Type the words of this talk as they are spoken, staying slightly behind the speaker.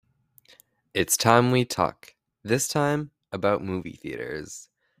It's time we talk. This time about movie theaters.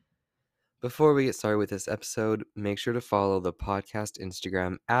 Before we get started with this episode, make sure to follow the podcast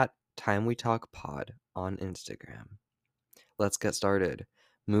Instagram at Time We Talk Pod on Instagram. Let's get started.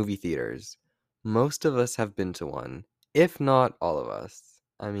 Movie theaters. Most of us have been to one, if not all of us.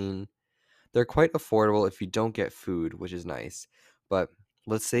 I mean, they're quite affordable if you don't get food, which is nice, but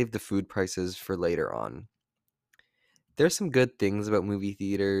let's save the food prices for later on. There's some good things about movie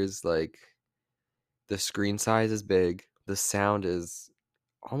theaters, like the screen size is big, the sound is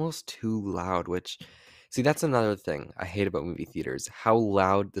almost too loud, which, see, that's another thing I hate about movie theaters, how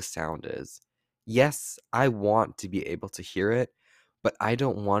loud the sound is. Yes, I want to be able to hear it, but I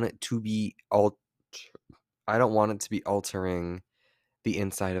don't want it to be altering the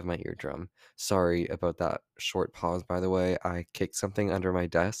inside of my eardrum. Sorry about that short pause, by the way. I kicked something under my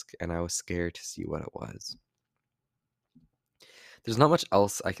desk and I was scared to see what it was. There's not much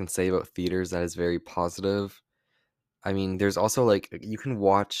else I can say about theaters that is very positive. I mean, there's also like you can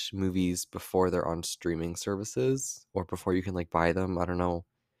watch movies before they're on streaming services or before you can like buy them. I don't know.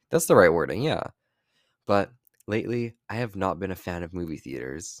 That's the right wording, yeah. But lately, I have not been a fan of movie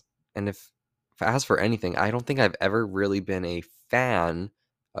theaters. And if as for anything, I don't think I've ever really been a fan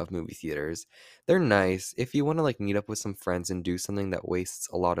of movie theaters. They're nice. If you want to like meet up with some friends and do something that wastes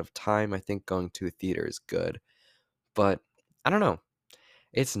a lot of time, I think going to a theater is good. But I don't know.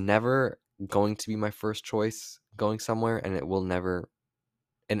 It's never going to be my first choice going somewhere, and it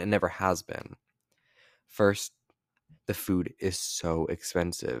never has been. First, the food is so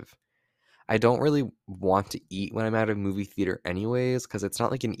expensive. I don't really want to eat when I'm at a movie theater anyways, because it's not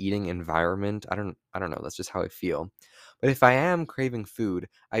like an eating environment. I don't know, that's just how I feel. But if I am craving food,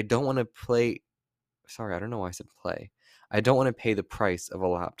 I don't want to play sorry, I don't know why I said play. I don't want to pay the price of a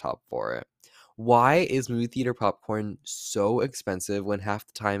laptop for it. Why is movie theater popcorn so expensive when half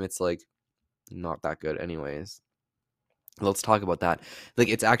the time it's like not that good anyways? Let's talk about that. Like,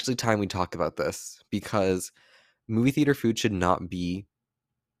 it's actually time we talk about this because movie theater food should not be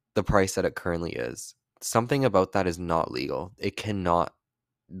the price that it currently is. Something about that is not legal. It cannot,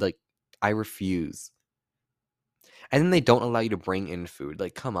 like, I refuse. And then they don't allow you to bring in food.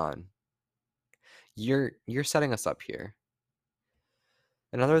 Like, come on. You're setting us up here.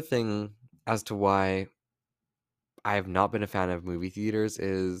 Another thing as to why I have not been a fan of movie theaters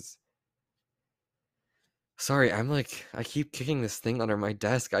is sorry, I keep kicking this thing under my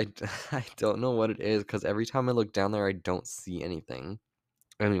desk. I don't know what it is because every time I look down there, I don't see anything.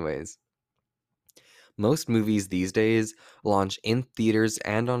 Anyways, most movies these days launch in theaters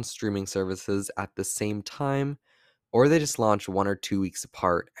and on streaming services at the same time, or they just launch 1 or 2 weeks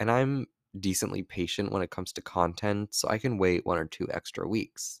apart. And I'm decently patient when it comes to content, so I can wait 1 or 2 extra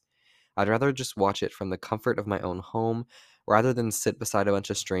weeks. I'd rather just watch it from the comfort of my own home rather than sit beside a bunch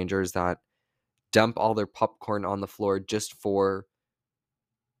of strangers that dump all their popcorn on the floor just for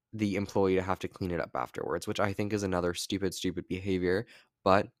the employee to have to clean it up afterwards, which I think is another stupid behavior.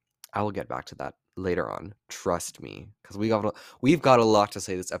 But I will get back to that later on. Trust me, because we've got a lot to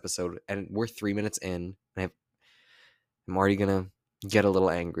say this episode, and we're 3 minutes in, and I'm already gonna get a little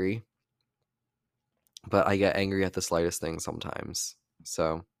angry. But I get angry at the slightest thing sometimes.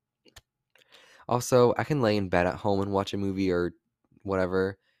 So also, I can lay in bed at home and watch a movie or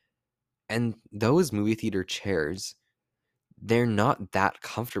whatever, and those movie theater chairs, they're not that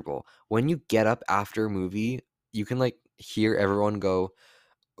comfortable. When you get up after a movie, you can like hear everyone go,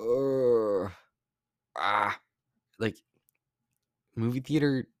 "Ugh, ah." Like movie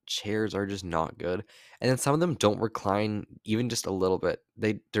theater chairs are just not good. And then some of them don't recline even just a little bit.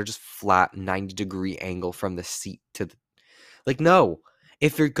 They're just flat 90-degree angle from the seat to the like no.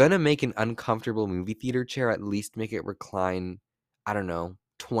 If you're gonna make an uncomfortable movie theater chair, at least make it recline, I don't know,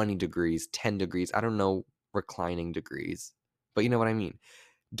 20 degrees, 10 degrees. I don't know reclining degrees. But you know what I mean.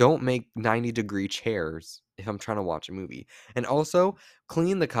 Don't make 90-degree chairs if I'm trying to watch a movie. And also,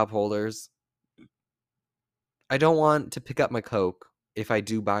 clean the cup holders. I don't want to pick up my Coke if I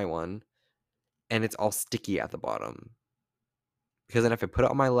do buy one and it's all sticky at the bottom. Because then if I put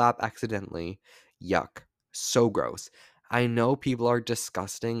it on my lap accidentally, yuck. So gross. I know people are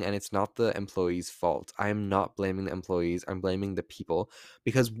disgusting and it's not the employee's fault. I am not blaming the employees. I'm blaming the people.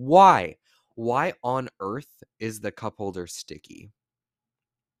 Because why? Why on earth is the cup holder sticky?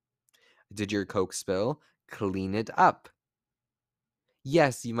 Did your Coke spill? Clean it up.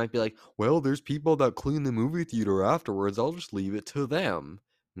 Yes, you might be like, well, there's people that clean the movie theater afterwards. I'll just leave it to them.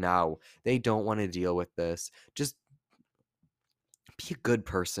 No, they don't want to deal with this. Just be a good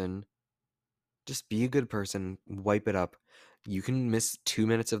person. Just be a good person. Wipe it up. You can miss 2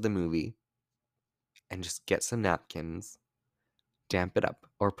 minutes of the movie and just get some napkins. damp it up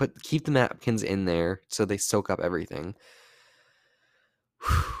or keep the napkins in there so they soak up everything.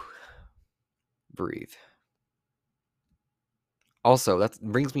 Breathe. Also, that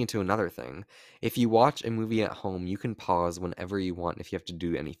brings me to another thing. If you watch a movie at home, you can pause whenever you want if you have to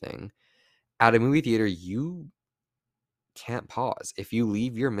do anything. At a movie theater, you can't pause. If you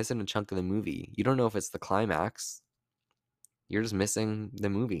leave, you're missing a chunk of the movie. You don't know if it's the climax. You're just missing the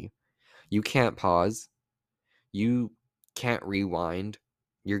movie. You can't pause. You can't rewind.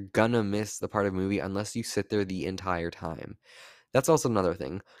 You're gonna miss the part of the movie unless you sit there the entire time. That's also another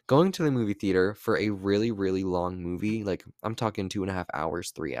thing. Going to the movie theater for a really, really long movie, like I'm talking 2.5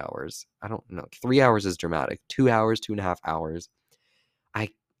 hours, 3 hours. I don't know. 3 hours is dramatic. 2 hours, 2.5 hours. I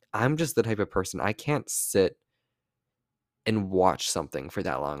I'm just the type of person I can't sit and watch something for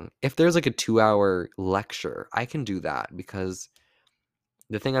that long. If there's like a 2 hour lecture, I can do that because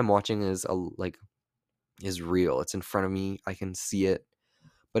the thing I'm watching is real. It's in front of me. I can see it.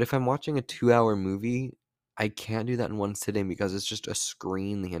 But if I'm watching a 2 hour movie, I can't do that in one sitting because it's just a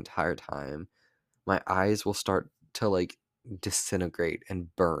screen the entire time. My eyes will start to like disintegrate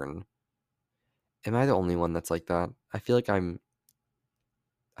and burn. Am I the only one that's like that? I feel like I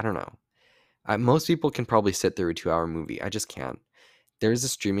don't know. Most people can probably sit through a 2 hour movie. I just can't. There's a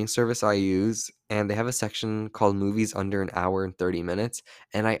streaming service I use, and they have a section called Movies Under an Hour and 30 Minutes,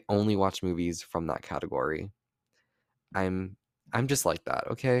 and I only watch movies from that category. I'm I'm just like that,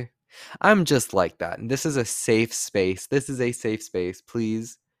 okay? I'm just like that. And this is a safe space. This is a safe space.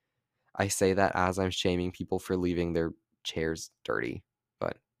 Please. I say that as I'm shaming people for leaving their chairs dirty.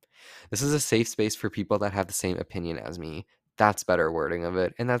 But this is a safe space for people that have the same opinion as me. That's better wording of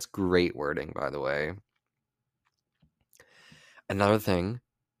it, and that's great wording, by the way. Another thing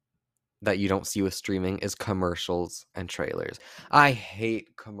that you don't see with streaming is commercials and trailers. I hate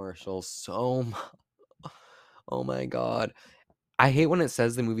commercials so much. Oh my god. I hate when it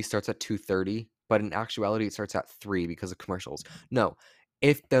says the movie starts at 2:30, but in actuality it starts at 3 because of commercials. No.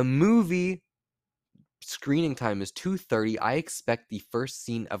 If the movie screening time is 2:30, I expect the first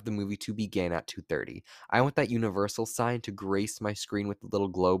scene of the movie to begin at 2:30. I want that Universal sign to grace my screen with the little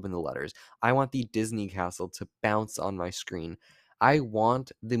globe and the letters. I want the Disney castle to bounce on my screen. I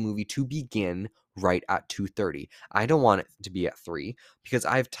want the movie to begin right at 2:30. I don't want it to be at 3 because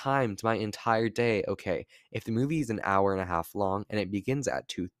I've timed my entire day. Okay, if the movie is an hour and a half long and it begins at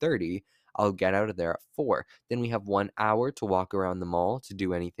 2:30, I'll get out of there at 4. Then we have 1 hour to walk around the mall to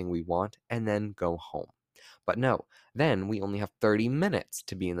do anything we want and then go home. But no, then we only have 30 minutes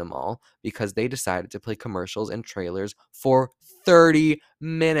to be in the mall because they decided to play commercials and trailers for 30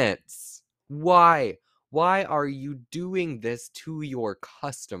 minutes. Why? Why are you doing this to your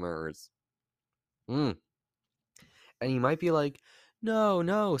customers? Mm. And you might be like, no,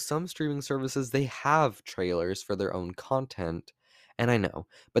 no, some streaming services, they have trailers for their own content. And I know,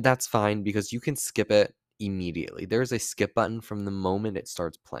 but that's fine because you can skip it immediately. There's a skip button from the moment it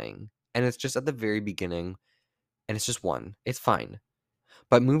starts playing. And it's just at the very beginning, and it's just one. It's fine.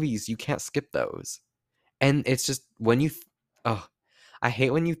 But movies, you can't skip those. And it's just when oh, I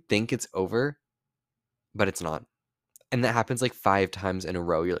hate when you think it's over, but it's not. And that happens like 5 times in a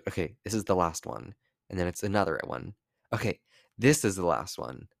row. You're like, okay, this is the last one. And then it's another one. Okay, this is the last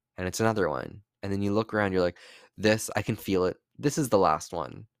one. And it's another one. And then you look around, you're like, this, I can feel it. This is the last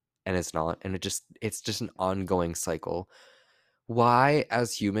one. And it's not. And it's just an ongoing cycle. Why,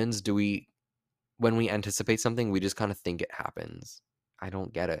 as humans, do we, when we anticipate something, we just kind of think it happens? I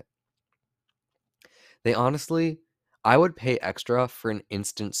don't get it. They honestly, I would pay extra for an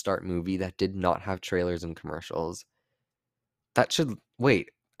instant start movie that did not have trailers and commercials. That should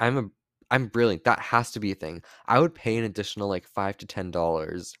wait. I'm brilliant. That has to be a thing. I would pay an additional like $5 to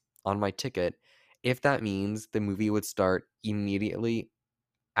 $10 on my ticket if that means the movie would start immediately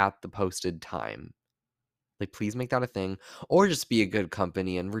at the posted time. Like, please make that a thing, or just be a good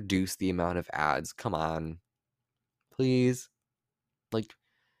company and reduce the amount of ads. Come on, please. Like,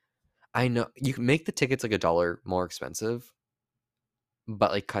 I know you can make the tickets like $1 more expensive, but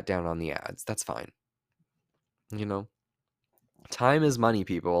like cut down on the ads. That's fine. You know, time is money,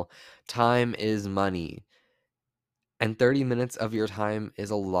 people. Time is money. And 30 minutes of your time is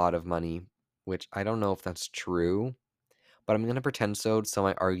a lot of money, which I don't know if that's true, but I'm going to pretend so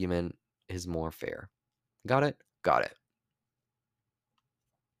my argument is more fair. Got it? Got it.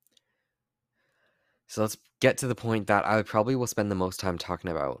 So let's get to the point that I probably will spend the most time talking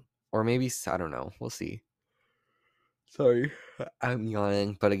about. Or maybe, I don't know. We'll see. Sorry. I'm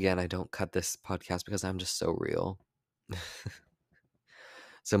yawning, but again, I don't cut this podcast because I'm just so real.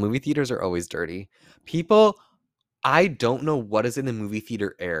 So movie theaters are always dirty. People, I don't know what is in the movie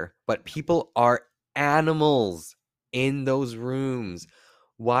theater air, but people are animals. in those rooms.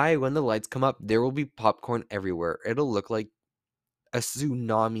 Why, when the lights come up, there will be popcorn everywhere. It'll look like a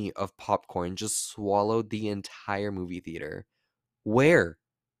tsunami of popcorn just swallowed the entire movie theater. Where?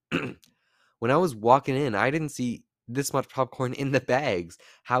 When I was walking in, I didn't see this much popcorn in the bags.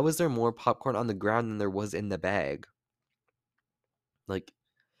 How is there more popcorn on the ground than there was in the bag? Like,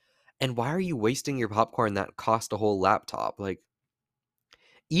 and why are you wasting your popcorn that cost a whole laptop? Like,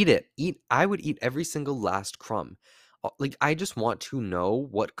 eat it. Eat. I would eat every single last crumb. Like, I just want to know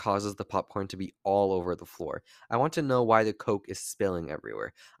what causes the popcorn to be all over the floor. I want to know why the Coke is spilling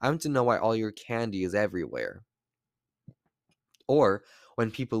everywhere. I want to know why all your candy is everywhere. Or when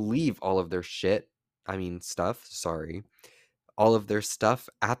people leave all of their shit, I mean stuff, sorry, all of their stuff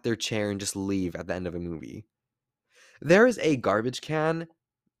at their chair and just leave at the end of a movie. There is a garbage can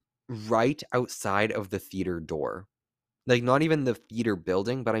right outside of the theater door. Like, not even the theater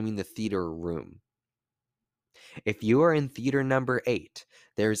building, but I mean the theater room. If you are in theater number 8,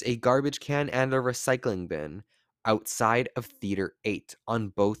 there's a garbage can and a recycling bin outside of theater 8 on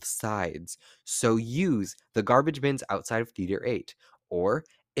both sides. So use the garbage bins outside of theater 8. Or,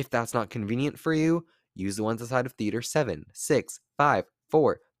 if that's not convenient for you, use the ones outside of theater 7, 6, 5,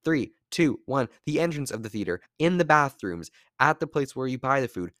 4, 3, 2, 1. The entrance of the theater, in the bathrooms, at the place where you buy the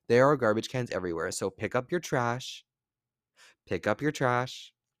food. There are garbage cans everywhere. So pick up your trash. Pick up your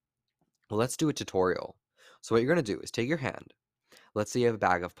trash. Well, let's do a tutorial. So what you're going to do is take your hand. Let's say you have a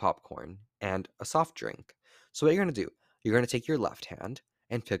bag of popcorn and a soft drink. So what you're going to do, you're going to take your left hand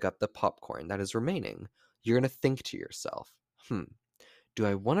and pick up the popcorn that is remaining. You're going to think to yourself, do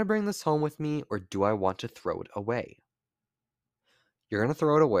I want to bring this home with me or do I want to throw it away? You're going to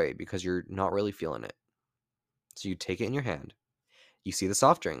throw it away because you're not really feeling it. So you take it in your hand. You see the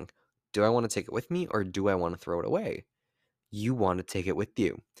soft drink. Do I want to take it with me or do I want to throw it away? You want to take it with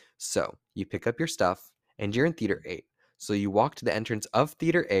you. So you pick up your stuff and you're in theater 8. So you walk to the entrance of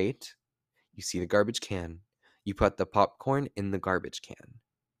theater 8. You see the garbage can. You put the popcorn in the garbage can.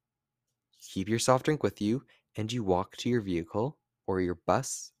 Keep your soft drink with you and you walk to your vehicle or your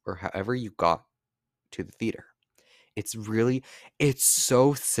bus or however you got to the theater. It's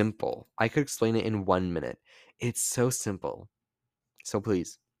so simple. I could explain it in 1 minute. It's so simple. So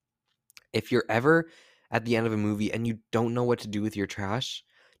please, if you're ever at the end of a movie and you don't know what to do with your trash,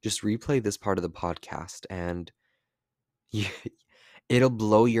 just replay this part of the podcast and you, it'll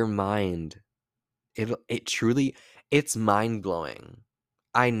blow your mind. It truly, it's mind-blowing.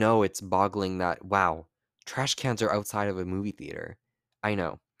 I know it's boggling that, wow, trash cans are outside of a movie theater. I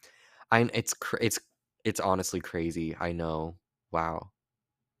know. It's honestly crazy. I know. Wow.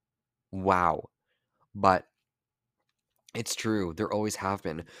 Wow. But it's true. There always have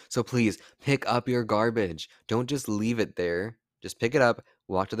been. So please pick up your garbage. Don't just leave it there. Just pick it up,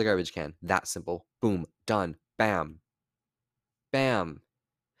 walk to the garbage can. That simple. Boom. Done. Bam. Bam.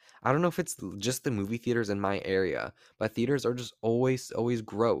 I don't know if it's just the movie theaters in my area, but theaters are just always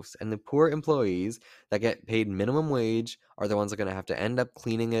gross. And the poor employees that get paid minimum wage are the ones that are going to have to end up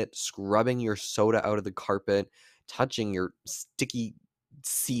cleaning it, scrubbing your soda out of the carpet, touching your sticky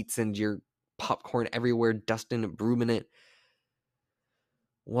seats and your popcorn everywhere, dusting it, brooming it.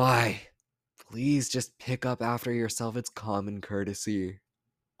 Why? Please just pick up after yourself. It's common courtesy.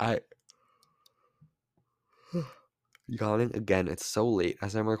 I yawning again. It's so late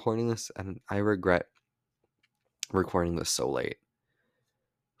as I'm recording this, and I regret recording this so late.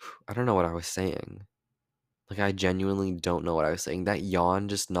 I don't know what I was saying. Like, I genuinely don't know what I was saying. That yawn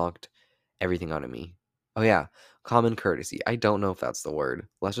just knocked everything out of me. Oh, yeah. Common courtesy. I don't know if that's the word.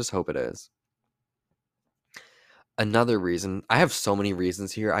 Let's just hope it is. Another reason. I have so many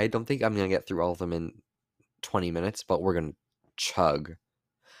reasons here. I don't think I'm going to get through all of them in 20 minutes, but we're going to chug.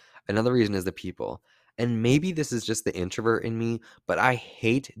 Another reason is the people. And maybe this is just the introvert in me, but I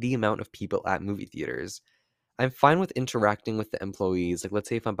hate the amount of people at movie theaters. I'm fine with interacting with the employees. Like, let's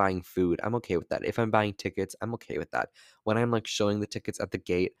say if I'm buying food, I'm okay with that. If I'm buying tickets, I'm okay with that. When I'm like showing the tickets at the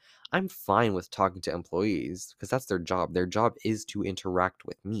gate, I'm fine with talking to employees because that's their job. Their job is to interact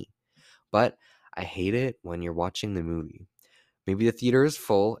with me. But I hate it when you're watching the movie. Maybe the theater is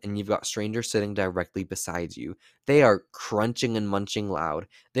full and you've got strangers sitting directly beside you. They are crunching and munching loud.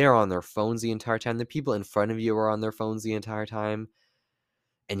 They are on their phones the entire time. The people in front of you are on their phones the entire time.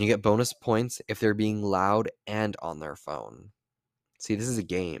 And you get bonus points if they're being loud and on their phone. See, this is a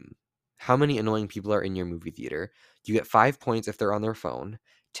game. How many annoying people are in your movie theater? You get 5 points if they're on their phone,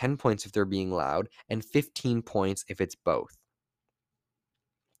 10 points if they're being loud, and 15 points if it's both.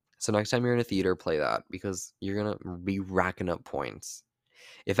 So next time you're in a theater, play that because you're going to be racking up points.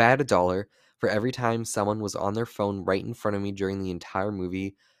 If I had $1 for every time someone was on their phone right in front of me during the entire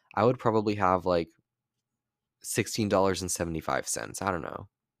movie, I would probably have like $16.75. I don't know,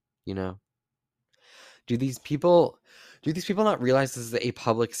 you know? Do these people do these people not realize this is a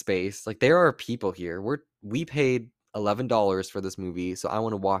public space? Like, there are people here. We paid $11 for this movie, so I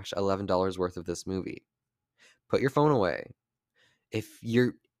want to watch $11 worth of this movie. Put your phone away. If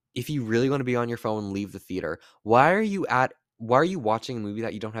you're if you really want to be on your phone, leave the theater. Why are you watching a movie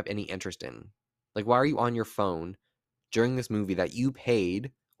that you don't have any interest in? Like, why are you on your phone during this movie that you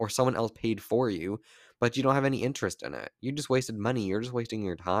paid or someone else paid for you, but you don't have any interest in it? You just wasted money. You're just wasting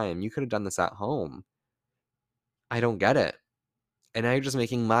your time. You could have done this at home. I don't get it. And now you're just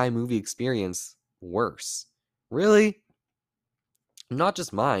making my movie experience worse. Really? Not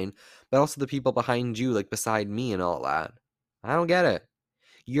just mine, but also the people behind you, like beside me and all that. I don't get it.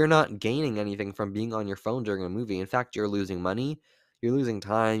 You're not gaining anything from being on your phone during a movie. In fact, you're losing money, you're losing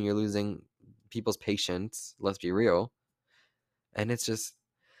time, you're losing people's patience, let's be real. And it's just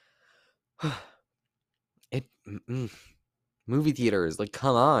it movie theaters, like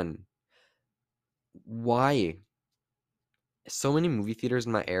come on. Why? So many movie theaters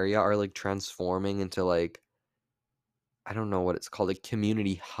in my area are like transforming into like I don't know what it's called, like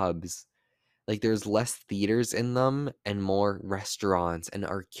community hubs. Like there's less theaters in them and more restaurants and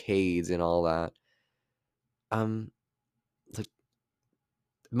arcades and all that. Um like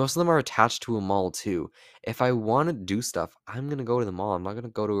most of them are attached to a mall too. If I want to do stuff, I'm gonna go to the mall. I'm not gonna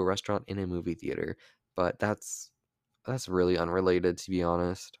go to a restaurant in a movie theater. But that's really unrelated to be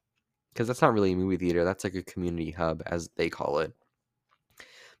honest. Because that's not really a movie theater, that's like a community hub, as they call it.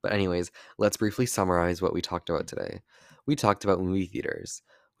 But anyways, let's briefly summarize what we talked about today. We talked about movie theaters.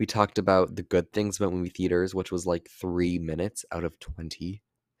 We talked about the good things about movie theaters, which was like 3 minutes out of 20.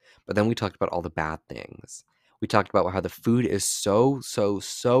 But then we talked about all the bad things. We talked about how the food is so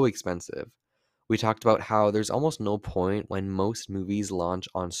expensive. We talked about how there's almost no point when most movies launch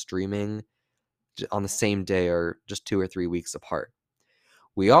on streaming on the same day or just 2 or 3 weeks apart.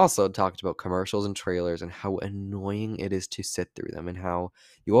 We also talked about commercials and trailers and how annoying it is to sit through them and how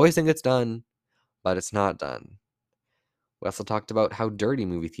you always think it's done, but it's not done. We also talked about how dirty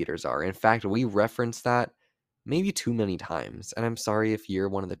movie theaters are. In fact, we referenced that maybe too many times. And I'm sorry if you're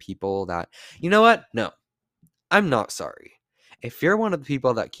one of the people that, you know what? No, I'm not sorry. If you're one of the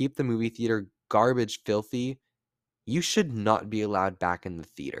people that keep the movie theater garbage filthy, you should not be allowed back in the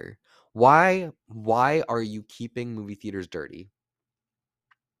theater. Why are you keeping movie theaters dirty?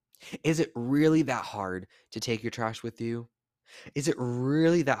 Is it really that hard to take your trash with you? Is it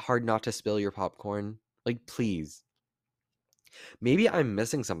really that hard not to spill your popcorn? Like, please. Maybe I'm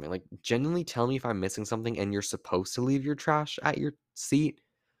missing something. Like, genuinely tell me if I'm missing something and you're supposed to leave your trash at your seat,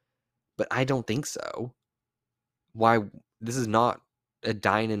 but I don't think so. Why? This is not a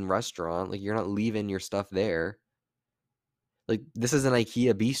dine-in restaurant. Like, you're not leaving your stuff there. Like, this is an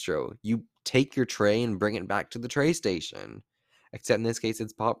IKEA bistro. You take your tray and bring it back to the tray station. Except in this case,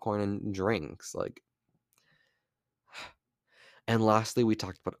 it's popcorn and drinks. Like, and lastly, we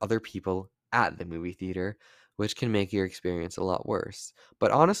talked about other people at the movie theater, which can make your experience a lot worse.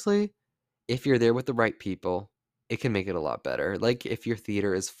 But honestly, if you're there with the right people, it can make it a lot better. Like if your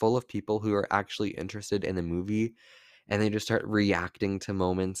theater is full of people who are actually interested in the movie and they just start reacting to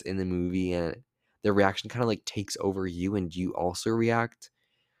moments in the movie and their reaction kind of like takes over you and you also react.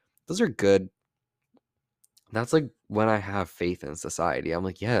 Those are good. That's like when I have faith in society. I'm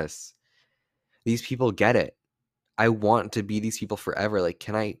like, yes, these people get it. I want to be these people forever. Like,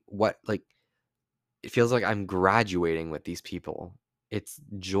 can I, what, like, it feels like I'm graduating with these people. It's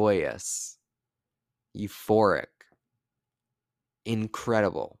joyous, euphoric,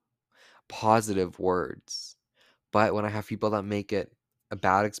 incredible, positive words. But when I have people that make it a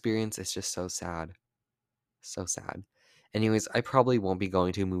bad experience, it's just so sad. So sad. Anyways, I probably won't be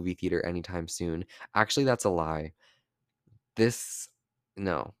going to a movie theater anytime soon. Actually, that's a lie. This,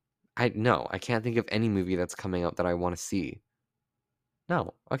 no. I can't think of any movie that's coming out that I want to see.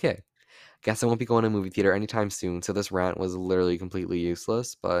 No. Okay. Guess I won't be going to a movie theater anytime soon, so this rant was literally completely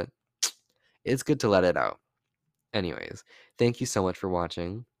useless, but it's good to let it out. Anyways, thank you so much for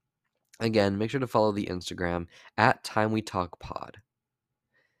watching. Again, make sure to follow the Instagram at Time We Talk Pod.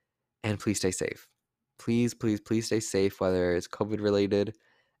 And please stay safe. Please stay safe, whether it's COVID related,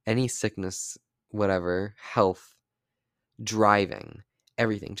 any sickness, whatever, health, driving,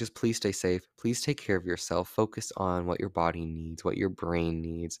 everything. Just please stay safe. Please take care of yourself. Focus on what your body needs, what your brain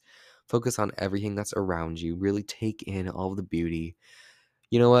needs. Focus on everything that's around you. Really take in all of the beauty.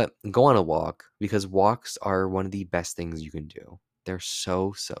 You know what? Go on a walk because walks are one of the best things you can do. They're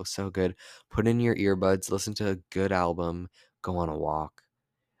so good. Put in your earbuds, listen to a good album, go on a walk.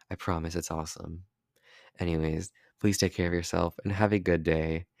 I promise it's awesome. Anyways, please take care of yourself and have a good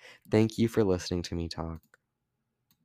day. Thank you for listening to me talk.